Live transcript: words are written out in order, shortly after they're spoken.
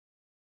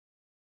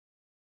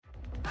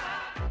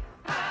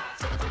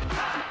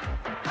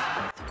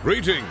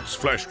Greetings,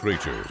 flesh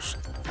creatures.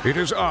 It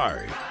is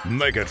I,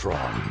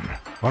 Megatron.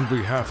 On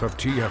behalf of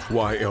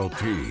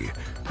TFYLP,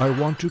 I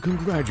want to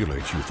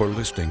congratulate you for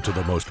listening to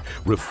the most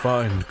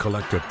refined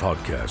collected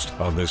podcast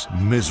on this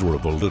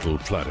miserable little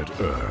planet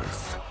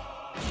Earth.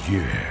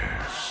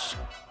 Yes.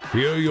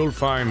 Here you'll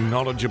find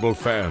knowledgeable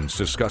fans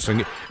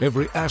discussing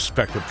every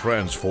aspect of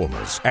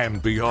Transformers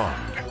and beyond.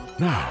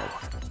 Now,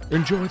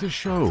 enjoy the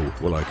show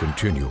while I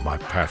continue my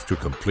path to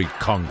complete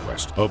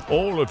conquest of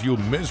all of you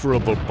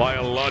miserable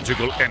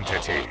biological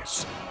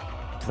entities.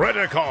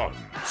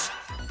 Predacons,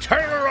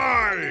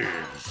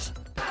 terrorize!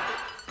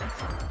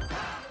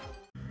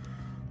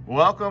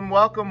 Welcome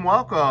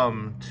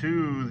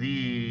to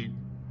the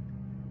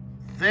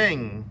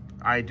thing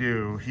I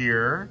do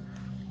here,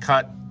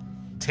 Cut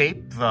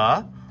Tape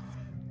the.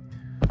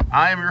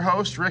 I am your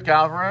host, Rick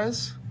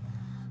Alvarez.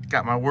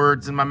 Got my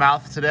words in my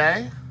mouth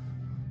today.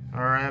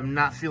 Or I'm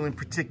not feeling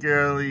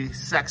particularly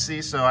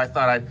sexy, so I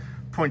thought I'd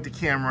point the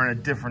camera in a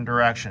different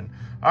direction.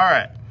 All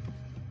right,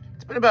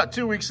 it's been about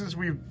 2 weeks since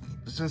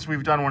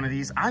we've done one of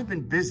these. I've been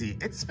busy.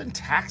 It's been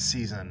tax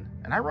season,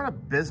 and I run a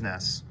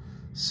business,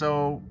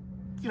 so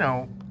you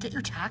know, get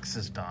your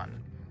taxes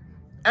done.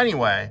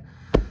 Anyway,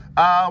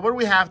 what do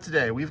we have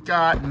today? We've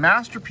got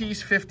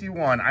Masterpiece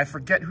 51. I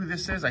forget who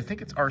this is. I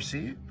think it's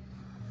RC.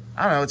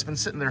 I don't know. It's been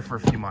sitting there for a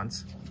few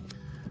months.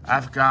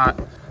 I've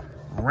got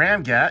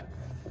Ramjet.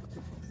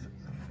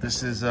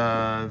 This is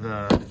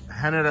the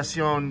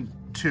Generación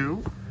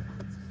 2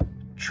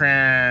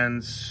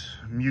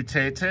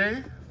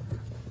 Transmutate.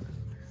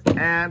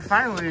 And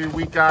finally,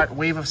 we got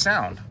Wave of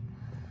Sound.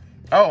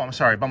 Oh, I'm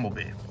sorry,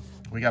 Bumblebee.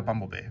 We got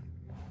Bumblebee.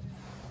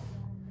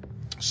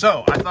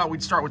 So I thought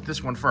we'd start with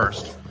this one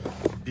first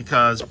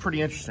because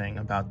pretty interesting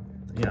about,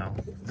 you know,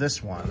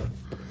 this one.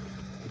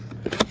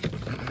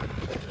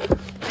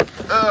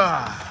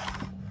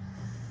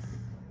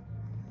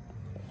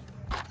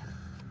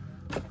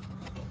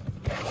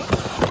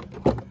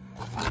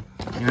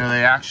 You know,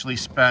 they actually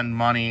spend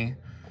money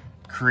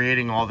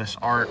creating all this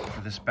art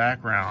for this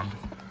background.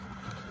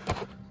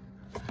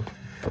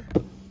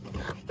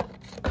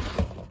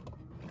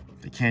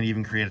 They can't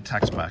even create a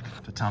tech spec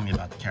to tell me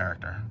about the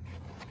character.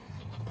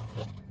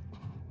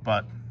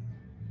 But,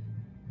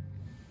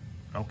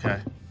 okay,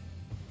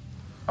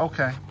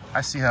 I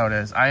see how it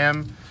is. I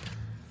am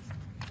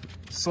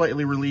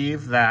slightly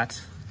relieved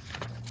that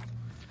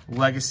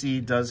Legacy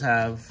does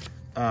have,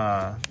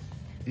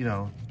 you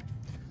know,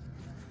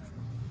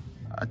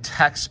 a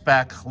tech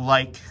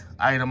spec-like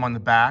item on the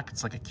back.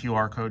 It's like a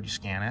QR code, you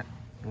scan it.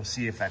 We'll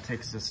see if that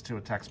takes us to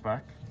a tech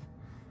spec.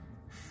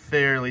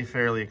 Fairly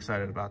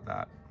excited about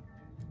that.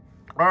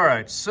 All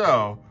right,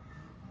 so,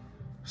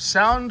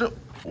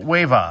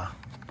 Soundwave.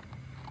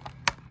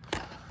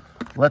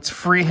 Let's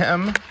free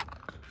him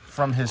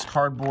from his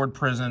cardboard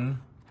prison.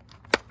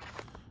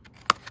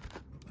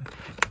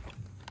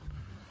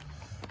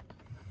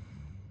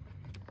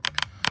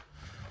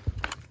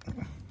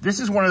 This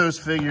is one of those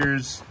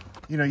figures,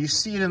 you know, you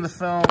see it in the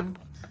film,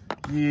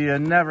 you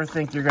never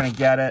think you're gonna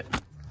get it,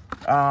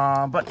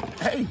 but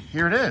hey,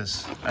 here it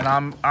is,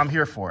 and I'm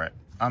here for it.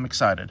 I'm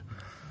excited.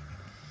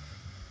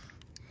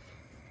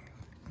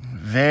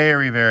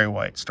 Very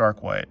white,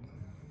 stark white,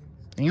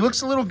 and he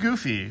looks a little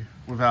goofy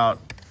without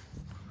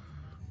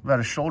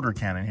a shoulder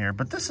cannon here,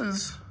 but this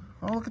is,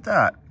 oh, look at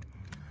that.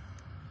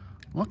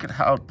 Look at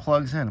how it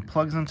plugs in. It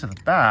plugs into the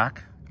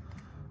back.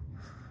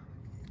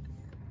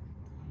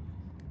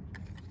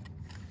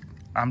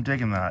 I'm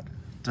digging that.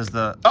 Does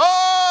the,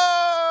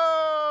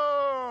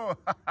 oh!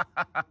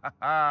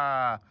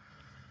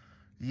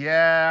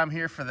 Yeah, I'm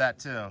here for that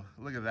too.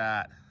 Look at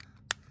that.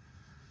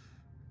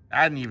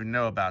 I didn't even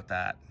know about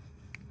that.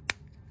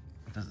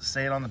 Does it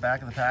say it on the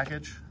back of the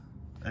package?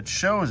 It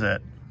shows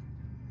it.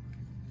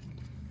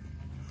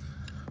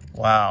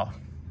 Wow,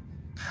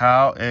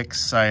 how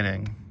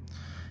exciting.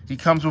 He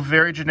comes with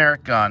very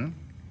generic gun.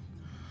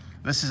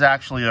 This is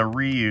actually a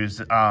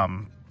reused,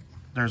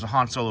 there's a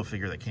Han Solo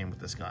figure that came with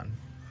this gun.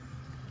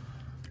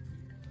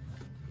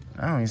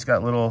 Oh, he's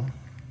got little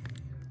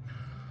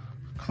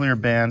clear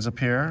bands up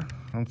here.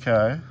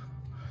 Okay.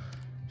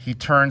 He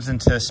turns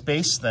into a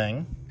space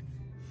thing.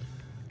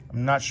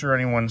 I'm not sure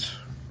anyone's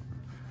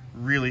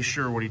really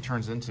sure what he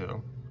turns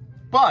into.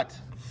 But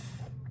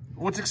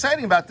what's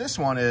exciting about this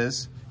one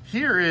is,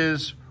 here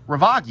is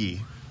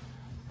Ravagi.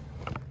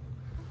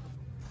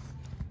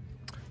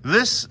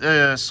 This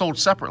is sold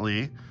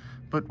separately,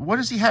 but what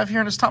does he have here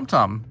in his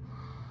tum-tum?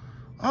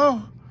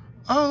 Oh,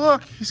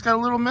 look, he's got a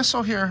little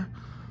missile here.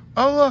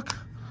 Oh, look.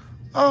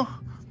 Oh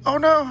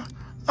no.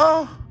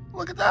 Oh,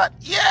 look at that.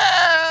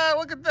 Yeah,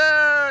 look at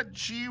that.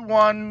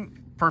 G1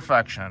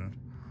 perfection.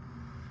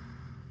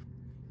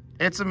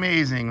 It's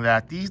amazing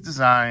that these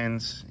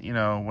designs, you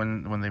know,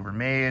 when they were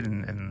made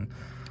in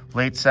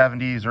late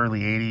 70s, early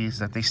 80s,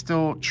 that they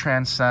still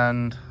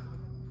transcend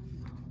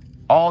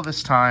all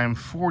this time,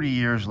 40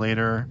 years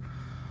later,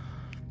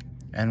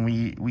 and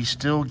we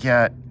still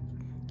get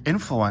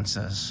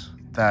influences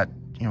that,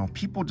 you know,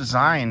 people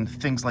designed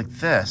things like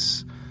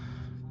this.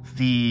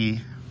 The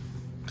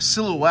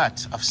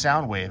silhouette of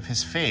Soundwave,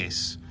 his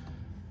face,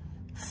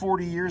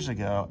 40 years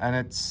ago, and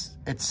it's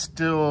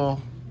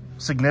still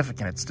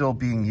significant. It's still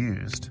being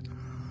used.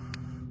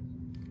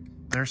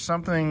 There's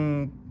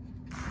something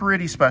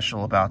pretty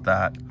special about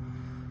that.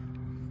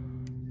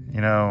 You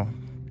know,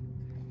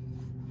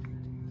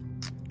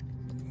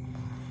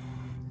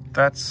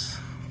 that's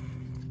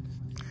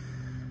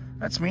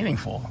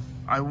meaningful.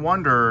 I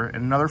wonder,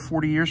 in another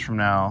 40 years from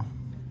now,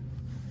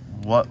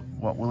 what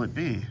will it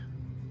be?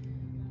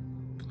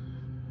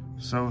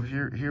 So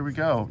here we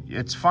go.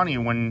 It's funny,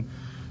 when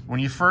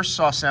you first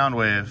saw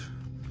Soundwave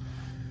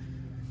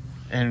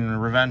in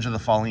Revenge of the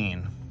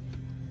Fallen,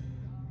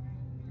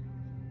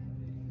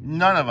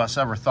 none of us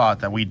ever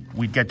thought that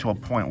we'd get to a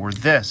point where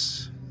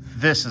this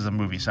is a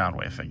movie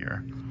Soundwave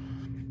figure.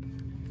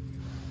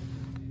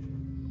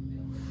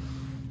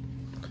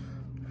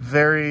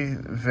 Very,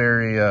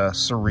 very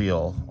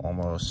surreal,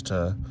 almost,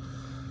 to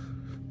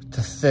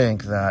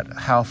think that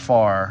how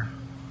far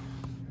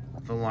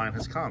the line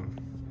has come,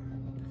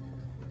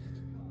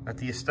 that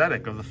the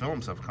aesthetic of the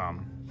films have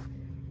come.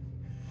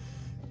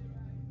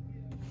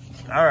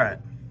 All right,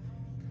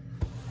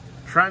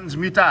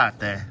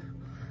 Transmutate.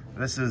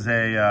 This is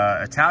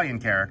a Italian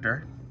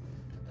character.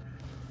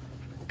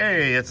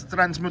 Hey, it's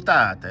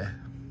Transmutate.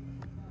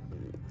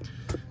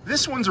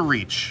 This one's a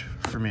reach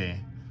for me.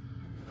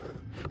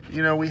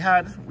 You know, we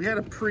had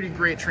a pretty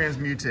great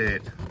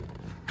Transmutate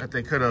that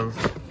they could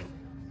have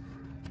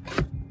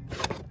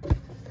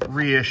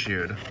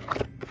reissued.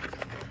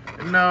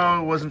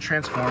 No, it wasn't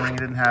transforming. It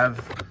didn't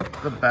have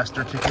the best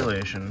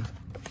articulation.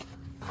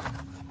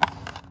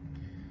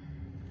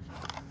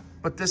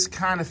 But this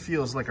kind of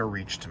feels like a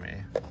reach to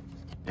me.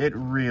 It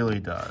really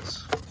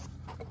does.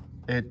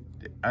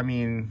 I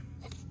mean,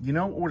 you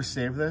know what would have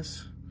saved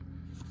this?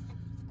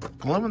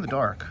 Glow in the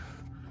dark.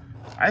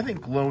 I think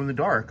glow in the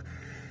dark.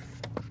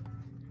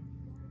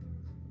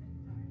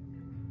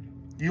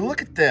 You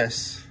look at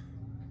this,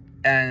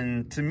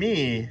 and to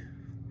me,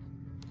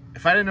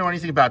 if I didn't know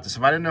anything about this,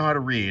 if I didn't know how to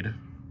read,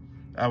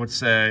 I would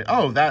say,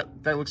 oh, that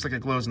looks like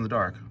it glows in the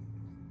dark.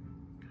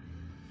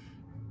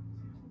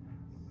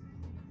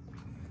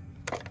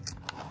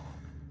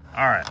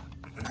 All right,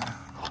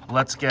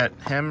 let's get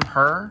him,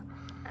 her.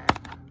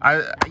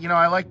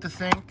 I like to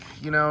think,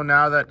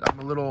 now that I'm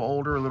a little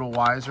older, a little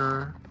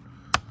wiser,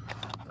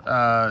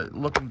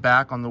 looking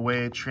back on the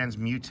way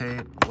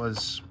Transmutate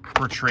was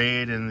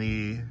portrayed in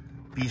the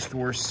Beast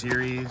Wars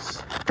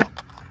series,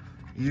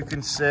 you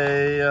can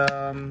say,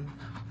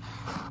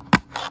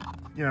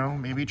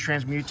 maybe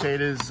Transmutate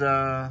is,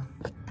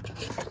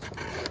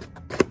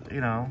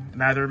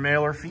 neither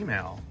male or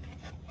female.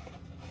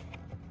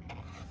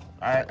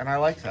 And I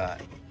like that.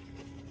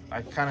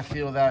 I kind of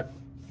feel that,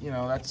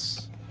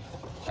 that's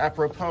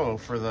apropos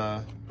for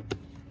the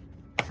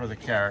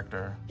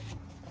character.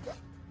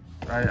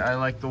 I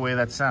like the way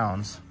that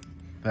sounds.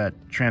 That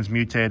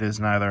Transmutate is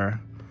neither.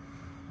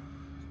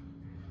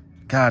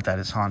 God, that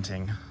is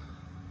haunting.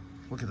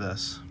 Look at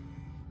this.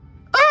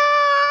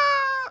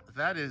 Ah!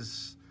 That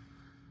is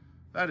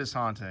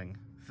haunting.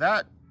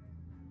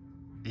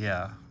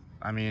 Yeah.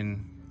 I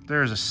mean,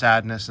 there's a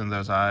sadness in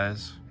those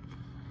eyes.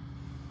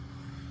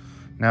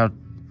 Now,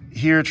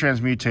 here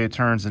Transmutate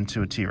turns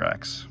into a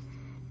T-Rex.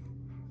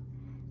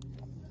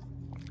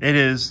 It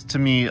is, to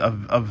me,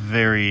 a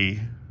very...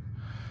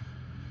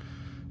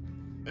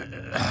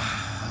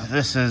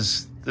 This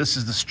is the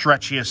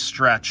stretchiest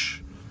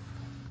stretch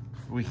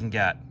we can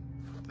get.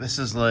 This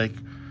is like,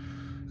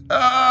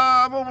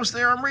 I'm almost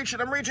there. I'm reaching.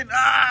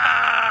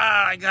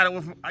 I got it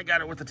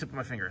with the tip of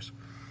my fingers.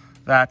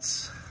 That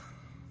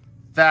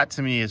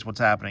to me is what's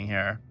happening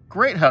here.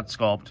 Great head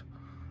sculpt.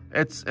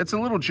 It's a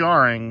little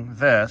jarring,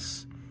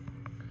 this.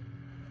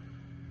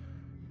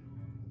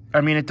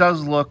 I mean, it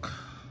does look...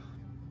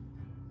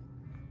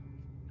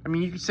 I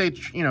mean, you could say,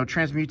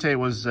 Transmutate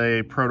was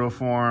a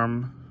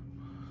protoform.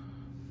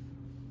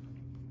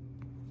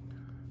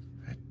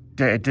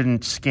 It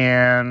didn't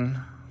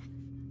scan.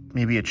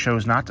 Maybe it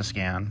chose not to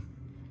scan.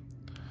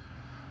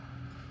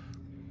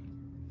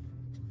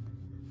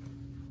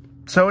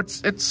 So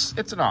it's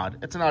an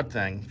odd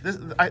thing.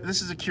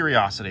 This is a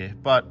curiosity,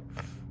 but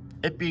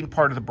it being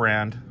part of the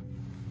brand,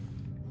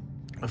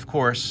 of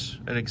course,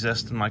 it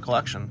exists in my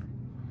collection.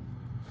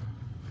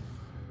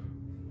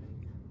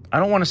 I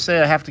don't want to say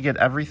I have to get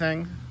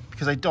everything,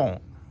 because I don't.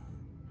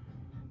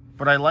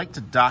 But I like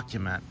to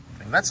document.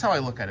 That's how I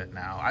look at it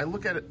now. I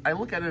look at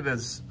it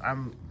as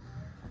I'm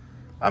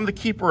the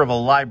keeper of a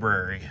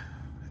library.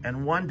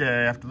 And one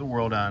day after the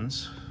world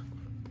ends,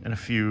 in a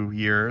few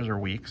years or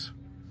weeks,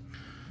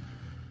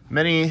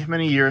 many,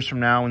 many years from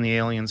now when the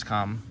aliens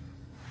come,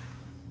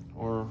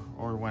 or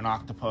when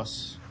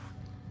octopi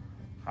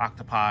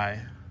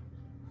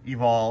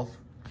evolve,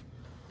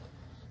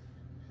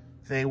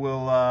 they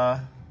will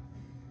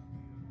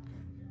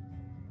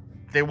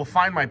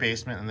find my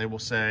basement and they will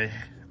say,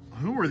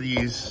 who are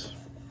these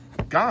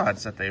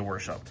gods that they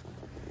worshipped?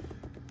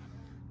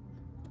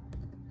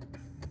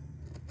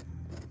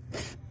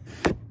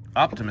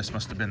 Optimus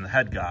must have been the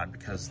head god,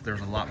 because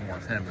there's a lot more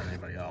of him than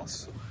anybody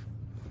else.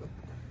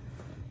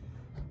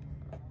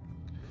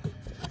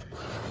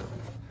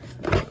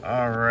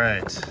 All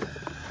right.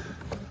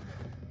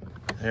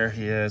 There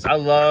he is. I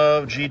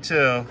love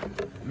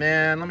G2.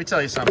 Man, let me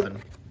tell you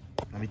something.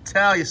 Let me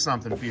tell you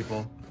something,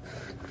 people.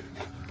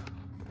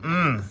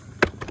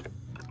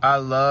 I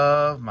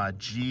love my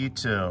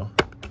G2.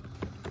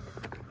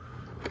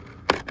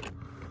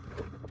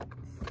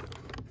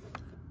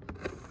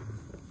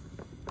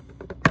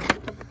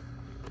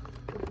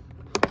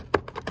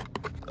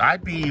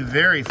 I'd be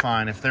very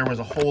fine if there was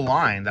a whole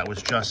line that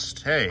was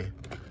just, hey,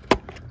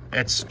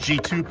 it's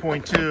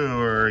G2.2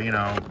 or, you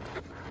know,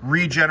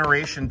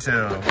 Regeneration 2.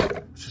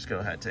 Let's just go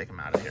ahead and take him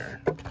out of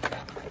here.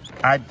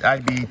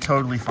 I'd be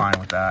totally fine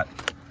with that.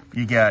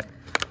 You get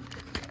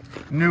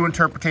new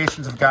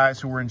interpretations of guys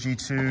who were in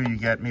G2. You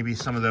get maybe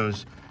some of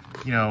those,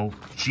 you know,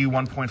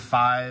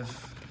 G1.5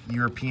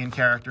 European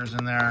characters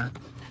in there.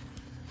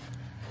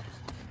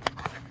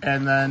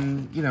 And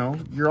then, you know,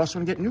 you're also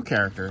going to get new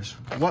characters.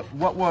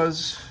 What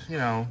was, you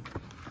know,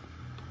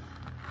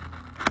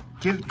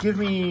 give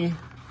me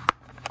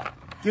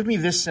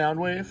this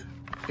Soundwave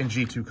in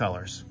G2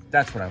 colors.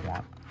 That's what I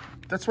want.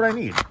 That's what I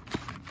need.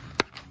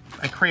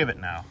 I crave it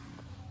now.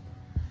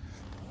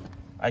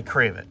 I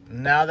crave it.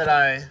 Now that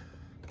I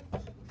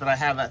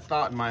have that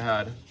thought in my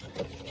head,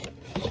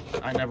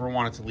 I never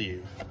want it to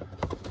leave.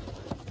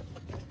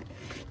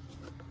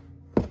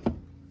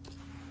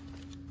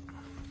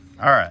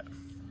 All right.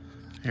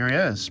 Here he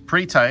is.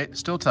 Pretty tight.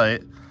 Still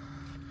tight.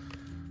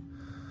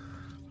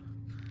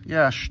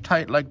 Yes,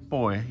 tight like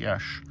boy.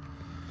 Yes.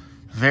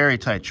 Very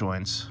tight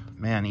joints.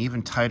 Man,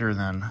 even tighter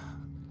than...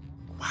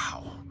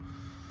 Wow.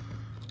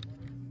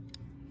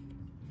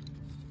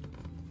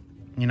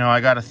 You know,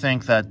 I got to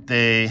think that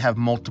they have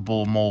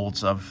multiple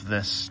molds of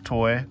this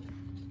toy,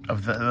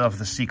 of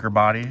the Seeker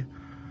body,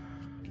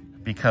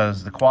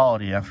 because the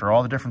quality, after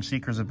all the different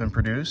Seekers have been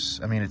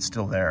produced, I mean, it's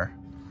still there.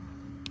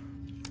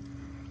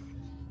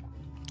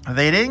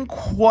 They didn't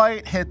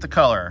quite hit the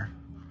color.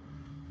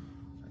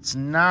 It's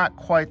not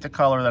quite the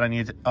color that I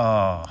need to...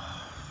 Oh.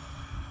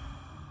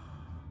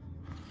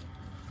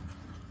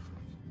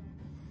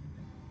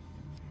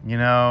 You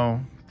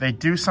know, they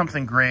do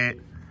something great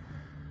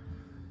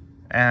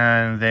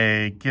and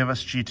they give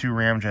us G2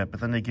 Ramjet, but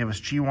then they give us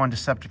G1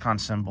 Decepticon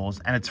symbols,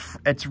 and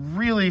it's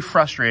really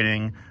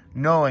frustrating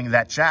knowing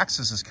that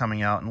Jaxus is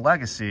coming out in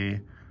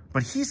Legacy,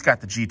 but he's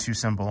got the G2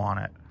 symbol on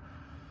it.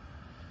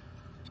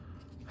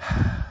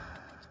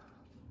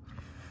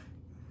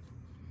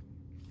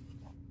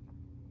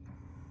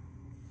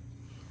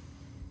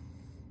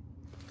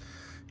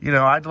 You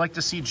know, I'd like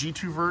to see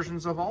G2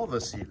 versions of all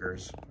the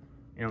Seekers.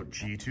 You know,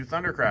 G2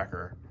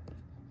 Thundercracker,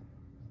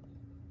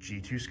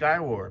 G2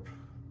 Skywarp.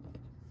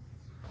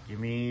 Give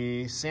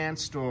me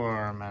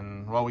Sandstorm,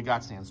 and, well, we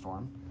got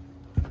Sandstorm.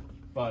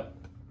 But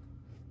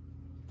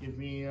give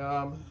me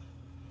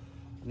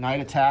Night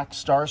Attack,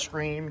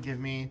 Starscream. Give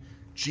me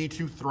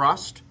G2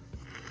 Thrust.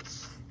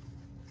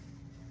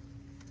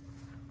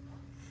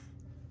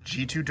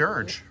 G2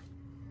 Dirge.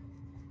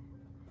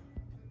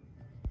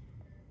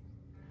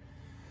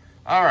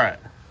 All right,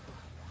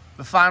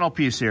 the final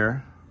piece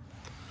here.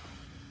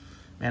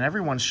 Man,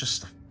 everyone's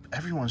just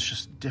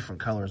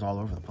different colors all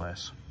over the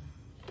place.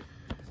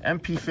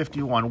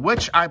 MP51,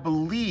 which I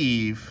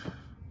believe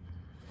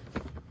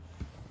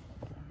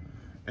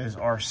is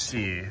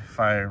RC, if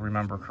I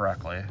remember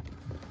correctly.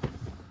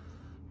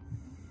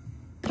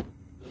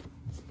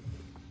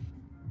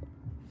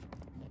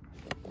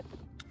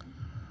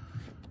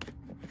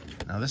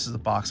 Now this is the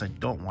box I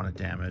don't want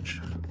to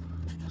damage,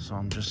 so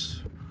I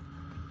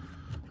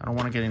don't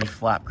want to get any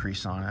flap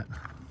crease on it.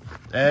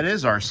 It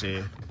is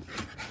RC.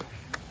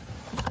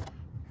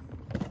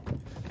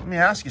 Let me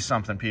ask you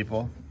something,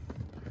 people.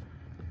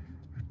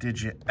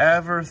 Did you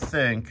ever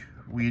think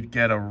we'd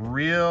get a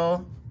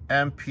real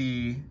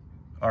MP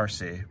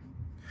RC?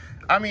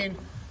 I mean,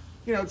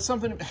 you know, it's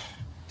something...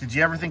 Did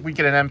you ever think we'd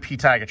get an MP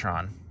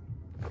Tigatron?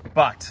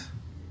 But,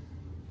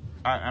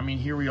 I mean,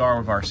 here we are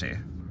with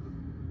RC.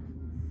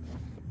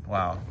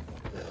 Wow.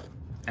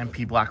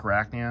 MP Black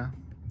Arachnia.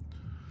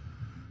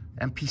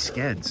 MP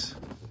Skids.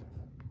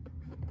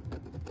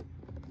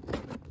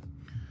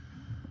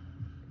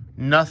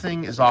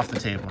 Nothing is off the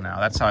table now.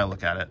 That's how I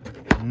look at it.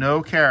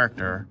 No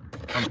character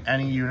from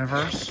any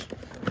universe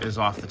is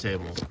off the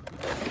table.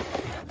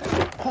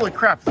 Holy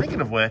crap, thinking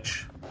of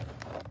which,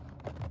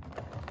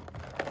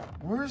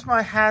 where's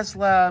my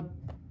HasLab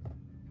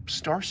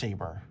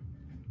Starsaber?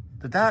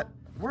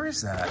 Where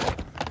is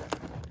that?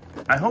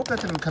 I hope that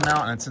didn't come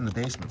out and it's in the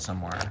basement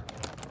somewhere.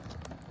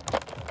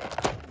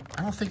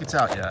 I don't think it's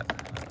out yet.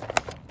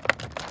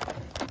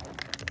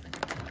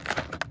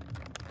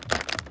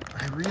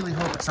 I really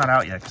hope it's not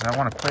out yet because I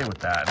want to play with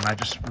that, and I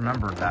just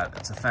remembered that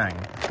it's a thing.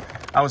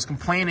 I was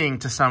complaining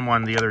to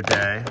someone the other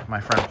day, my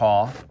friend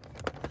Paul,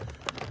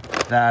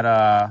 that,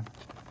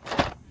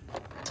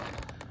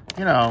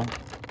 you know,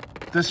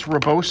 this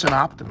Robosan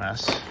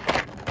Optimus,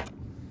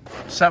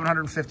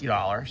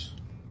 $750.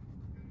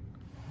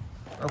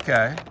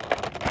 Okay.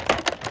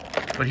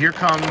 But here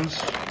comes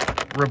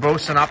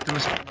Robosan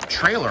Optimus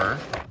trailer,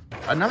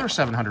 another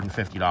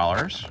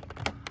 $750.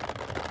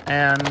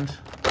 And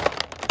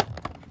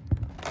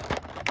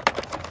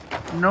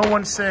no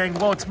one's saying,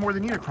 well, it's more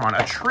than Unicron.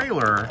 A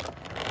trailer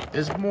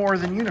is more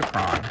than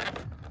Unicron.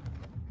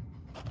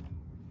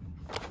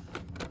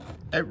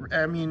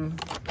 I mean,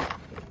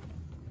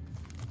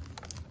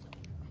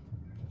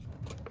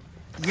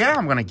 yeah,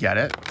 I'm gonna get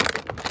it.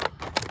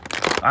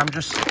 I'm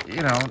just,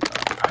 you know,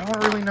 I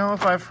don't really know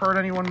if I've heard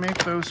anyone make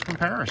those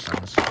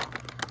comparisons.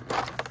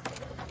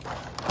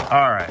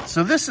 All right,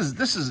 so this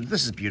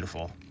is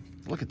beautiful.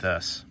 Look at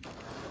this.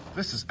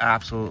 This is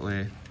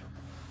absolutely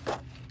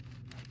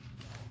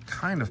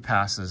kind of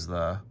passes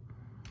the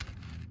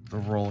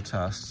roll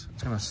test.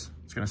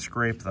 It's gonna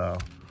scrape though.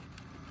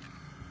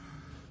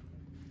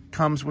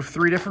 Comes with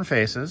 3 different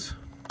faces.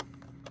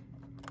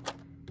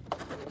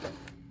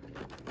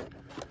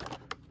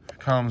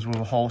 Comes with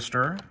a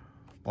holster,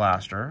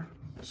 blaster,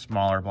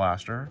 smaller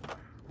blaster,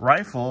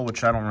 rifle,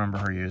 which I don't remember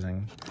her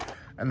using,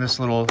 and this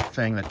little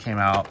thing that came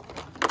out,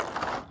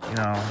 you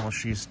know, while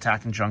she's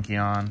attacking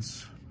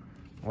Junkions,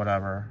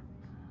 whatever.